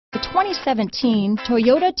2017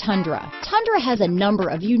 Toyota Tundra. Tundra has a number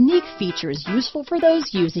of unique features useful for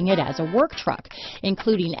those using it as a work truck,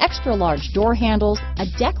 including extra-large door handles, a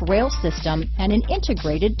deck rail system, and an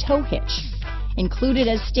integrated tow hitch. Included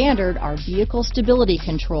as standard are vehicle stability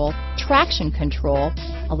control, traction control,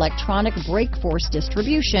 electronic brake force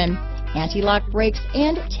distribution, anti-lock brakes,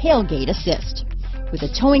 and tailgate assist. With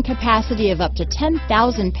a towing capacity of up to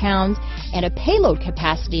 10,000 pounds and a payload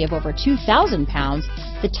capacity of over 2,000 pounds,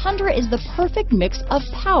 the Tundra is the perfect mix of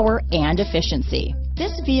power and efficiency.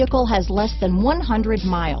 This vehicle has less than 100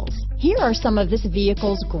 miles. Here are some of this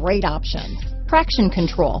vehicle's great options: traction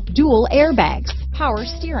control, dual airbags, power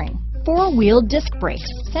steering, four-wheel disc brakes,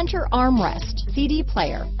 center armrest, CD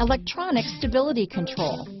player, electronic stability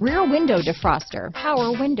control, rear window defroster,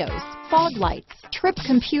 power windows, fog lights, trip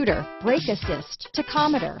computer, brake assist,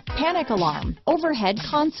 tachometer, panic alarm, overhead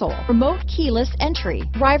console, remote keyless entry,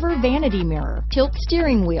 driver vanity mirror, tilt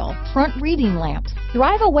steering wheel, front reading lamps.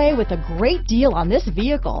 Drive away with a great deal on this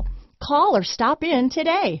vehicle. Call or stop in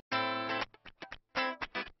today.